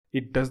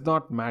It does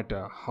not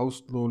matter how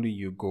slowly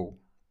you go,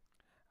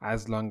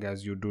 as long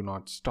as you do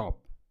not stop.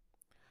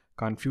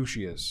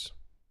 Confucius.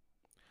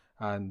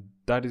 And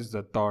that is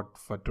the thought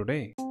for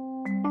today.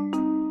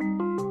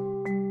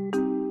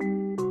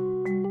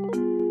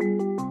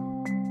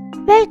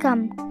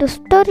 Welcome to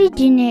Story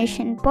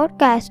Generation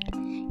podcast.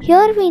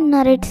 Here we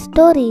narrate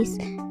stories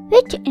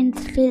which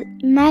instill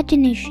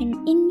imagination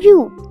in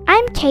you.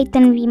 I'm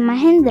Chaitan V.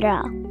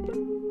 Mahendra.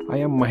 I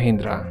am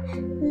Mahendra.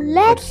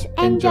 Let's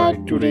enjoy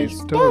today's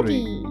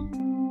story.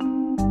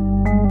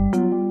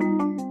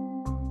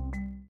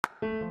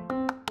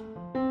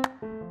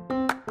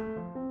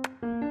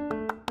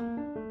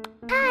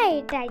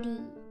 Hi, Daddy.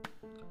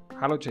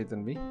 Hello,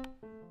 Chaitanvi.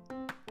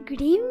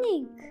 Good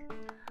evening.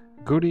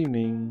 Good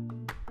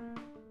evening.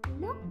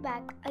 Look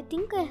back, I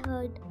think I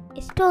heard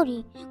a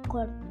story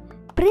called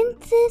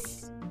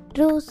Princess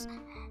Rose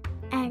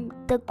and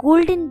the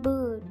Golden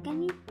Bird.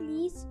 Can you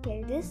please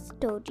tell this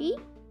story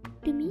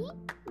to me?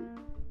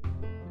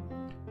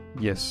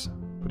 Yes,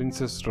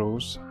 Princess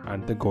Rose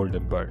and the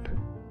Golden Bird.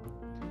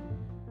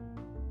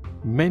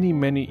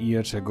 Many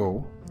years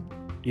ago,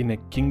 in a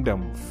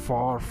kingdom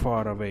far,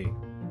 far away,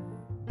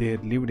 there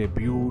lived a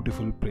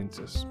beautiful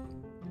princess.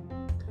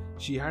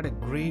 She had a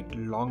great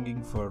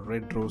longing for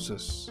red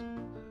roses,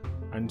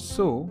 and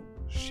so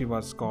she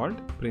was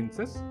called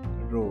Princess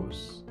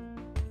Rose.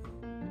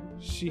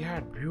 She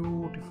had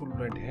beautiful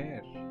red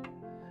hair.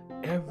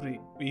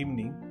 Every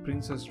evening,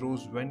 Princess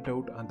Rose went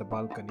out on the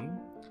balcony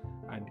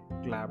and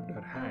clapped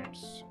her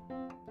hands.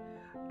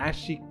 As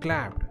she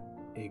clapped,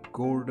 a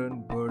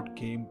golden bird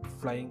came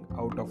flying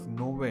out of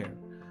nowhere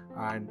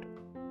and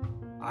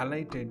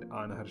alighted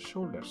on her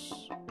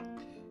shoulders.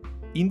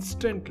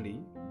 Instantly,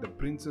 the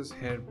princess'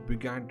 hair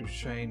began to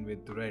shine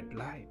with red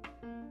light.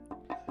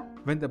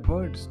 When the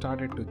bird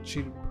started to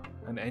chirp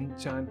an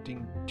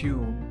enchanting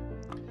tune,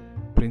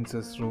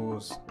 Princess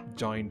Rose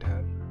joined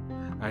her,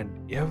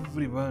 and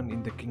everyone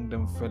in the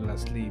kingdom fell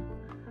asleep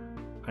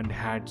and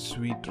had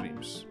sweet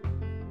dreams.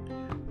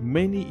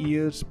 Many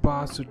years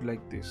passed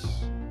like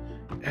this.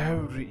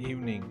 Every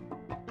evening,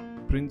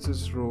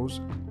 Princess Rose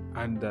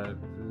and the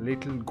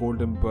little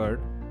golden bird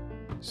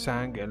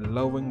sang a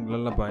loving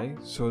lullaby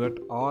so that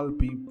all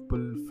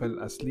people fell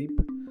asleep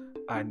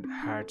and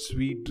had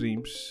sweet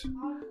dreams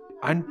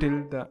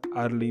until the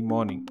early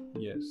morning.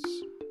 Yes.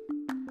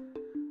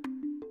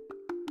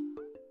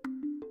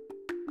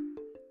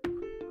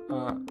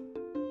 Uh,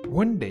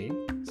 One day,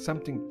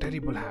 something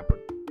terrible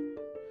happened.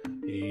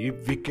 A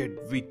wicked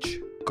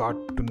witch got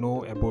to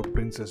know about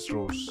Princess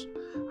Rose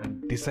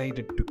and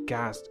decided to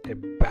cast a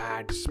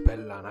bad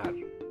spell on her.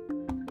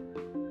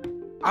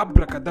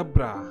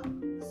 Abracadabra,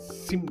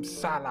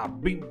 simsala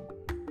bim,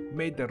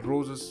 may the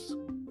roses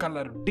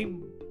color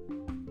dim,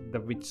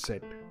 the witch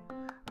said.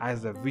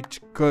 As the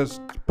witch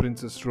cursed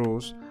Princess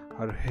Rose,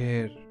 her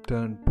hair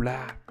turned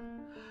black.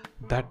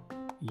 That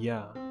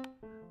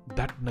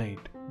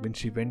night, when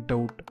she went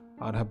out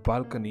on her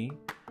balcony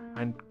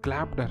and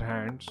clapped her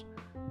hands,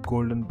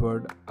 Golden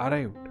Bird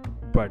arrived,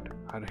 but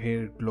her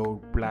hair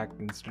glowed black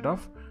instead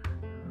of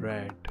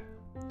red.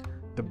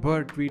 The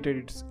bird repeated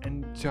its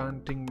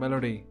enchanting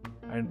melody,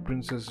 and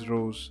Princess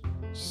Rose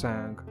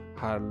sang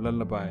her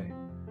lullaby.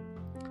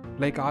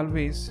 Like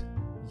always,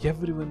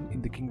 everyone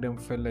in the kingdom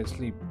fell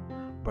asleep,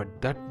 but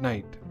that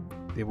night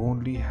they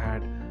only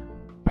had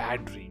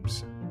bad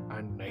dreams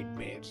and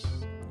nightmares.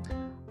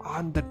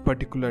 On that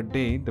particular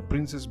day, the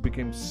princess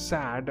became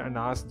sad and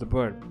asked the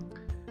bird,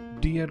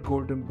 "Dear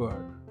Golden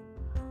Bird,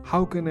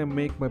 how can I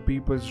make my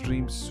people's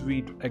dreams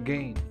sweet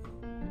again?"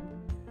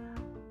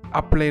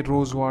 "Apply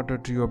rose water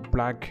to your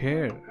black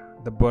hair,"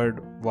 the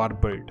bird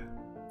warbled.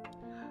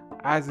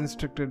 As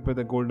instructed by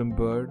the Golden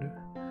Bird,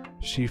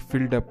 she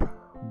filled up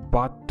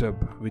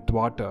bathtub with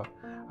water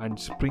and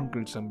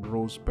sprinkled some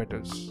rose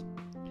petals.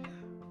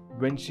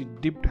 When she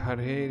dipped her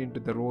hair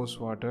into the rose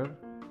water,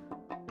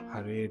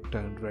 her hair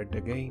turned red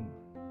again.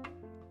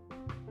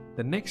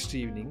 The next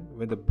evening,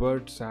 when the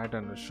bird sat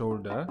on her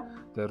shoulder,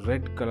 the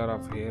red color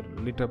of hair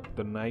lit up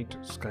the night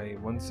sky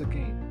once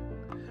again.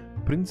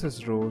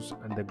 Princess Rose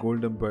and the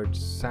Golden Bird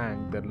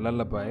sang their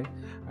lullaby,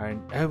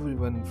 and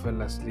everyone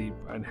fell asleep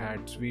and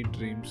had sweet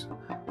dreams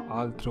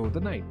all through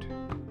the night.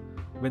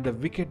 When the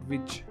wicked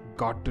witch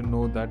got to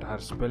know that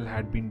her spell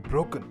had been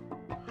broken,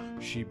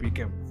 she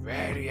became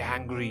very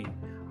angry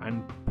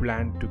and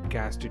planned to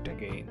cast it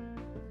again.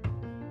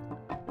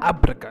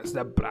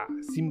 "Abracadabra,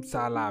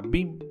 simsala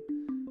bim,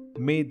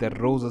 may the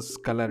roses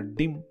color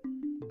dim,"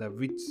 the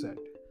witch said.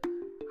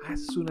 As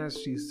soon as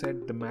she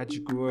said the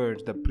magic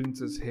words, the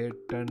princess' hair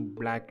turned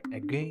black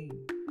again.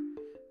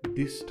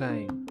 This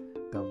time,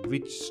 the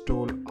witch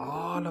stole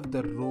all of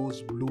the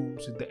rose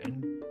blooms in the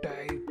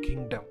entire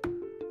kingdom.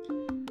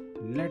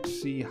 "Let's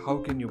see how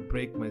can you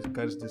break my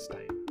curse this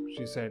time,"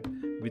 she said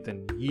with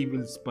an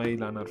evil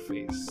smile on her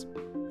face.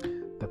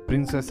 The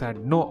princess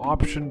had no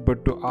option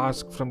but to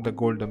ask from the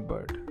Golden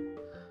Bird.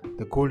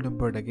 The Golden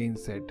Bird again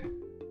said,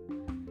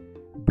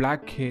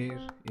 "Black hair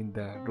in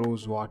the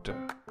rose water."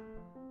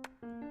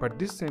 But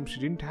this time she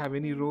didn't have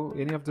any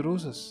of the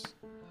roses.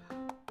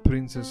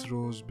 Princess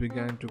Rose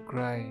began to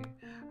cry.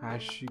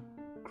 As she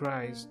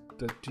cries,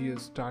 the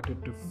tears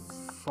started to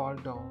fall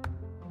down.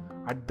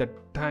 At that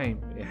time,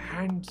 a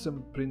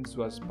handsome prince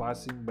was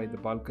passing by the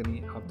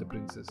balcony of the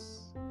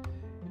princess.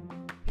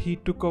 He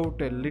took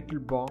out a little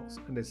box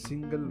and a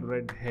single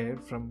red hair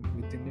from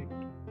within it.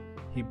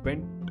 He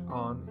bent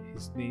on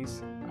his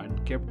knees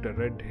and kept the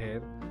red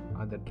hair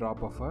on the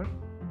drop of her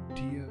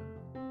tear.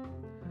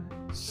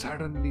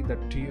 Suddenly, the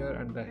tear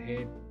and the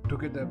hair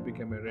together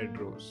became a red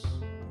rose.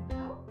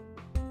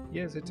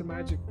 Yes, it's a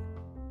magic.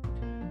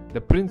 The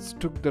prince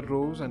took the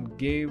rose and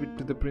gave it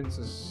to the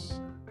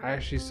princess.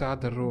 As she saw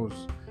the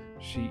rose,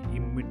 she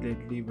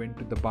immediately went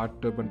to the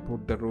bathtub and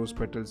put the rose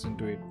petals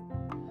into it.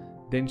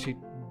 Then she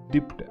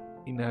dipped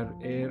in her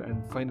hair,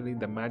 and finally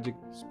the magic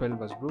spell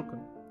was broken.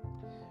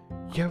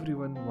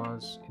 Everyone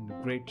was in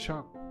great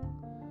shock.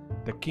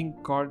 The king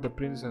called the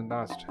prince and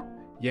asked,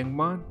 "Young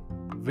man,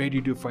 where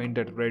did you find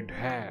that red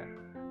hair?"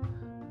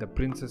 The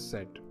princess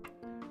said,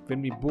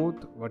 "When we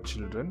both were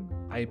children,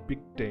 I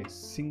picked a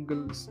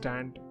single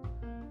strand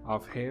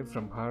of hair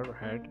from her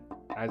head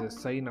as a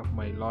sign of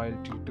my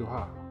loyalty to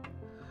her.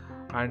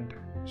 And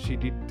she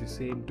did the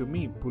same to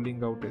me,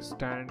 pulling out a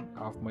strand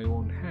of my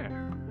own hair."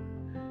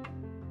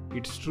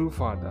 "It's true,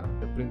 father,"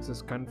 the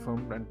princess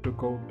confirmed and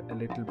took out a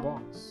little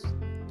box.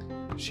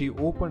 She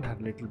opened her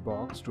little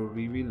box to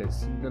reveal a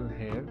single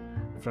hair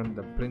from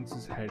the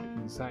prince's head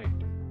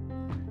inside.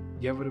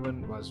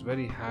 Everyone was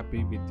very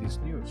happy with this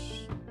news.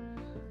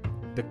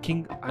 The king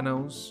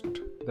announced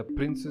the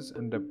prince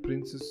and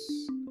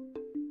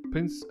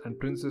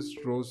Princess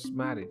Rose's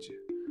marriage.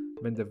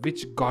 When the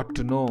witch got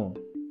to know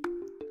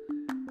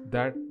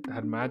that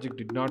her magic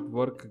did not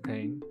work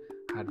again,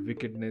 her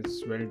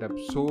wickedness swelled up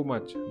so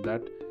much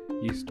that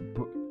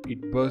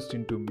it burst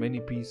into many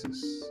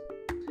pieces.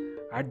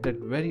 At that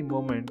very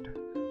moment,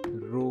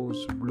 the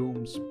rose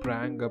bloom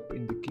sprang up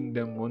in the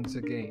kingdom once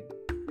again.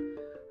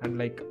 And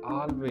like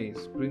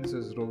always,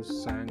 Princess Rose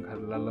sang her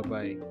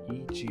lullaby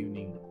each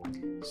evening,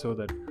 so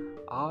that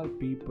all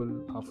people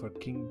of her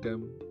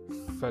kingdom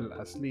fell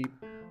asleep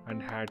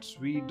and had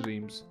sweet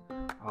dreams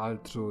all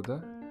through the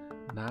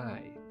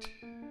night.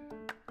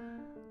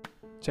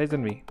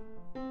 Chaitanvi,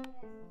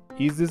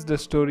 is this the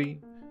story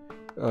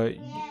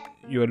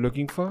you are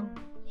looking for?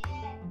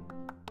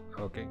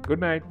 Okay,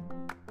 good night.